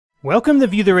Welcome to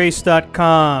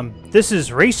ViewTheRace.com. This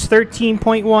is Race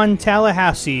 13.1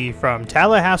 Tallahassee from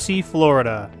Tallahassee,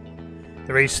 Florida.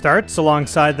 The race starts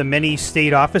alongside the many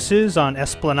state offices on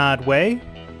Esplanade Way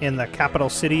in the capital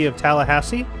city of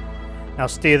Tallahassee. Now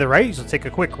stay to the right, you'll take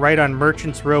a quick right on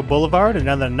Merchants Row Boulevard and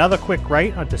then another quick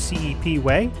right onto CEP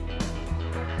Way.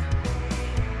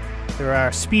 There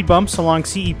are speed bumps along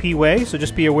CEP Way, so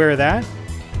just be aware of that.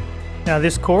 Now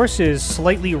this course is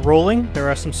slightly rolling. There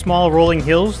are some small rolling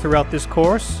hills throughout this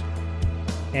course,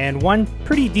 and one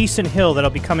pretty decent hill that'll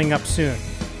be coming up soon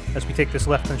as we take this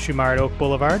left on Shumard Oak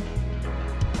Boulevard.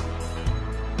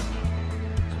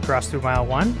 So cross through mile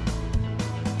 1.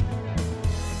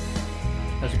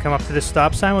 As we come up to this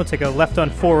stop sign, we'll take a left on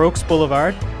Four Oaks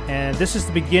Boulevard, and this is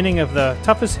the beginning of the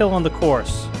toughest hill on the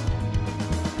course.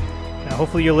 Now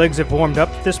hopefully your legs have warmed up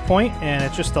at this point, and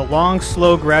it's just a long,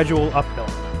 slow, gradual uphill.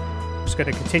 Just got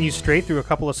to continue straight through a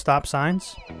couple of stop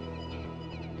signs.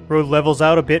 Road levels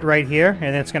out a bit right here,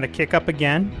 and then it's going to kick up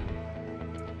again.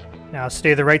 Now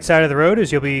stay the right side of the road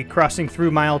as you'll be crossing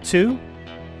through mile 2.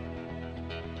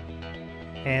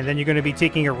 And then you're going to be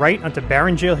taking a right onto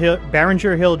Barringer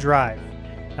Hill Drive.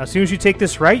 Now as soon as you take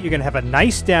this right, you're going to have a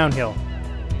nice downhill.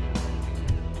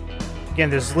 Again,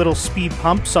 there's little speed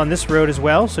humps on this road as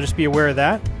well, so just be aware of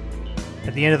that.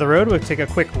 At the end of the road, we'll take a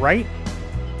quick right.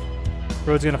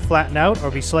 Road's going to flatten out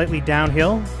or be slightly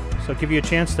downhill, so give you a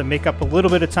chance to make up a little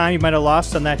bit of time you might have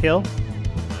lost on that hill.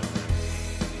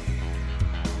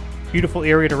 Beautiful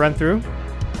area to run through.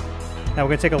 Now we're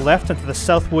going to take a left onto the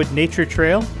Southwood Nature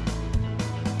Trail.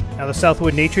 Now the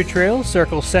Southwood Nature Trail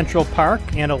circles Central Park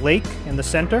and a lake in the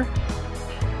center.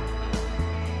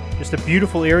 Just a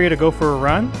beautiful area to go for a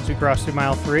run as we cross through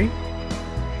mile 3.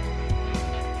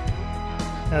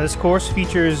 Now this course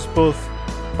features both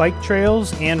bike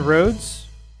trails and roads,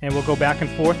 and we'll go back and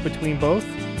forth between both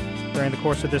during the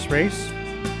course of this race.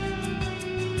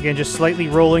 Again, just slightly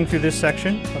rolling through this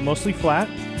section, but mostly flat.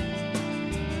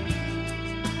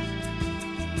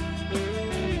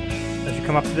 As you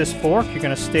come up to this fork, you're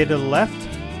going to stay to the left.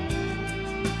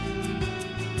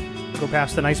 Go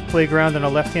past a nice playground on the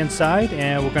left-hand side,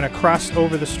 and we're going to cross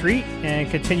over the street and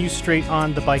continue straight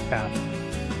on the bike path.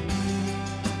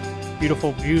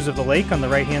 Beautiful views of the lake on the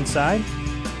right-hand side.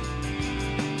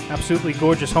 Absolutely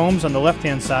gorgeous homes on the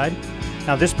left-hand side.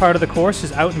 Now this part of the course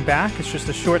is out and back. It's just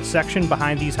a short section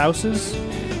behind these houses.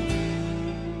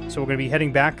 So we're going to be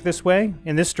heading back this way.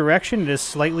 In this direction, it is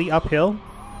slightly uphill.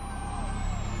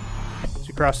 So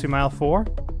we cross through mile 4.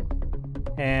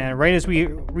 And right as we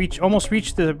almost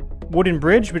reach the wooden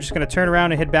bridge, we're just going to turn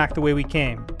around and head back the way we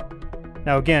came.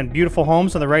 Now again, beautiful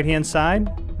homes on the right-hand side.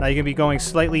 Now you're going to be going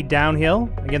slightly downhill.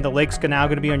 Again, the lake's now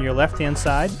going to be on your left-hand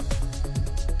side.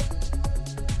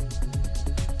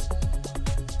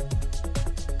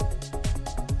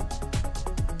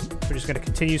 We're just going to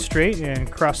continue straight and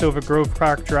cross over Grove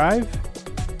Park Drive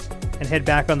and head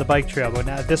back on the bike trail. But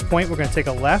now at this point, we're going to take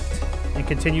a left and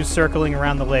continue circling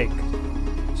around the lake.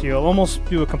 So you'll almost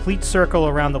do a complete circle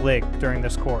around the lake during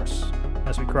this course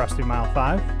as we cross through mile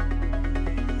 5.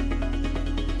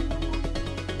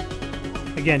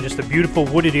 Again, just a beautiful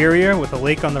wooded area with a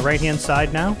lake on the right-hand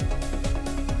side now.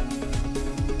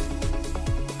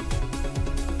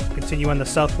 Continue on the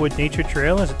Southwood Nature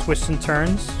Trail as it twists and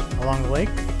turns along the lake.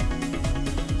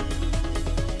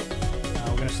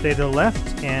 Stay to the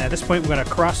left, and at this point we're going to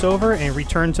cross over and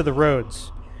return to the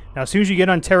roads. Now as soon as you get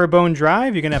on Terrebonne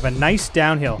Drive, you're going to have a nice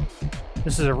downhill.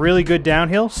 This is a really good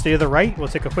downhill. Stay to the right. We'll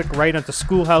take a quick right onto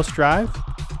Schoolhouse Drive.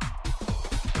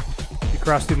 We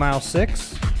cross through mile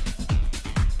 6.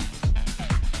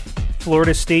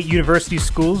 Florida State University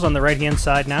Schools on the right-hand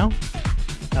side now.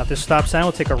 Now at this stop sign,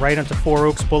 we'll take a right onto Four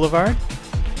Oaks Boulevard.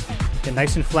 Get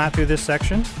nice and flat through this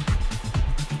section.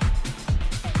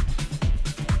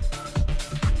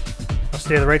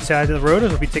 Stay to the right side of the road as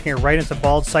we'll be taking a right into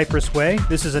Bald Cypress Way.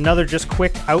 This is another just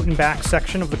quick out and back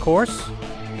section of the course.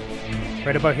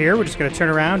 Right about here, we're just going to turn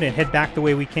around and head back the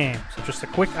way we came. So just a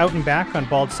quick out and back on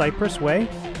Bald Cypress Way.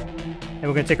 And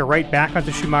we're going to take a right back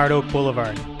onto Shumard Oak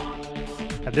Boulevard.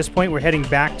 At this point, we're heading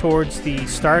back towards the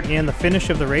start and the finish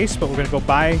of the race, but we're going to go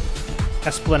by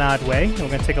Esplanade Way. And we're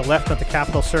going to take a left onto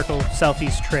Capitol Circle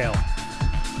Southeast Trail.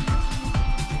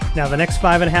 Now the next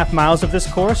 5.5 miles of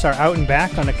this course are out and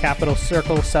back on the Capitol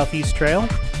Circle Southeast Trail.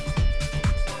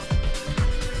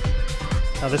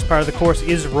 Now this part of the course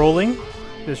is rolling.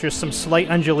 There's just some slight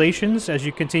undulations as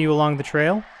you continue along the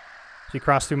trail as you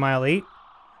cross through mile 8.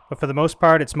 But for the most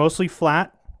part, it's mostly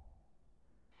flat.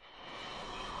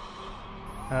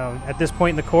 At this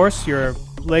point in the course, your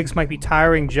legs might be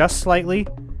tiring just slightly.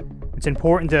 It's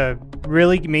important to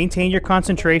really maintain your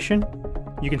concentration.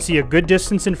 You can see a good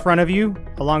distance in front of you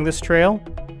along this trail.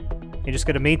 You just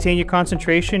got to maintain your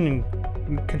concentration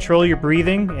and control your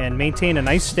breathing and maintain a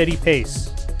nice steady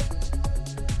pace.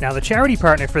 Now the charity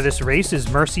partner for this race is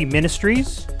Mercy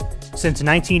Ministries. Since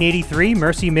 1983,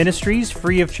 Mercy Ministries'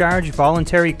 free of charge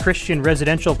voluntary Christian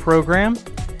residential program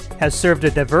has served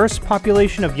a diverse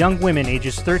population of young women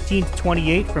ages 13 to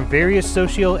 28 from various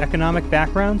socio-economic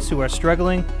backgrounds who are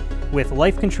struggling with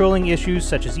life-controlling issues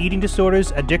such as eating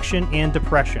disorders, addiction, and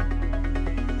depression.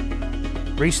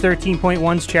 Race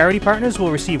 13.1's charity partners will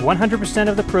receive 100%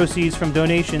 of the proceeds from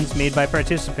donations made by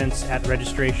participants at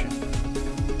registration.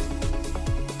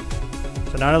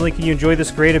 So not only can you enjoy this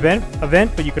great event,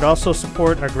 but you could also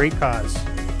support a great cause.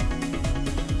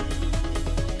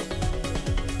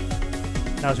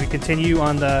 Now as we continue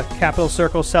on the Capitol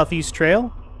Circle Southeast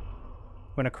Trail,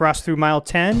 we're going to cross through mile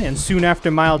 10, and soon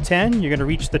after mile 10, you're going to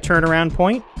reach the turnaround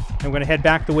point, and we're going to head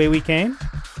back the way we came.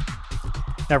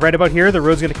 Now right about here, the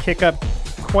road's going to kick up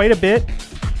quite a bit.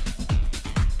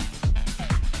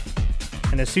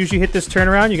 And as soon as you hit this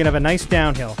turnaround, you're going to have a nice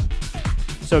downhill.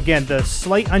 So again, the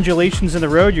slight undulations in the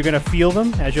road, you're going to feel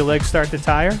them as your legs start to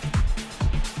tire.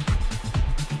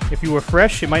 If you were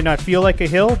fresh, it might not feel like a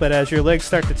hill, but as your legs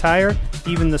start to tire,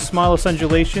 even the smallest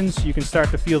undulations, you can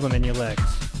start to feel them in your legs.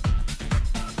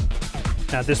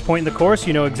 Now at this point in the course,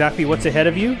 you know exactly what's ahead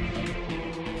of you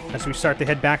as we start to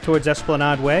head back towards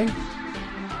Esplanade Way.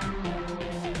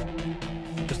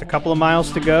 Just a couple of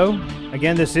miles to go.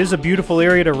 Again, this is a beautiful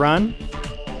area to run.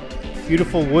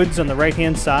 Beautiful woods on the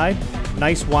right-hand side.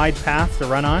 Nice wide path to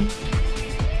run on.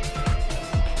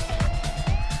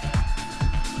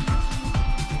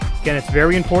 Again, it's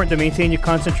very important to maintain your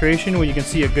concentration when you can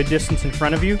see a good distance in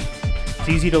front of you. It's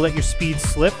easy to let your speed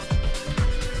slip.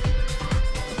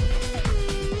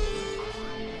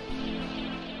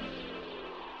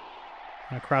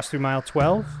 Cross through mile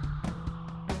 12.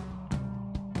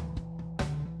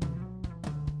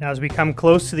 Now as we come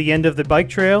close to the end of the bike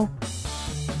trail,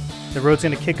 the road's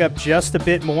going to kick up just a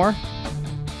bit more.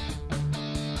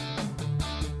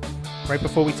 Right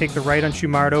before we take the right on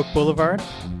Shumard Oak Boulevard.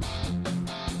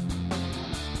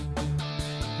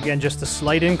 Again, just a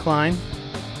slight incline.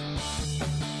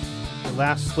 The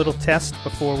last little test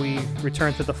before we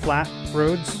return to the flat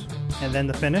roads and then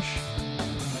the finish.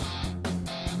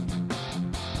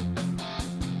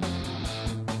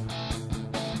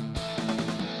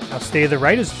 Now stay to the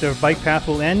right as the bike path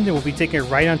will end, and we'll be taking it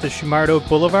right onto Shumard Oak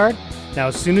Boulevard. Now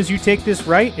as soon as you take this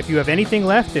right, if you have anything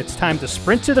left, it's time to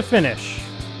sprint to the finish.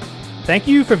 Thank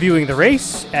you for viewing the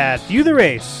race at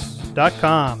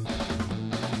viewtherace.com.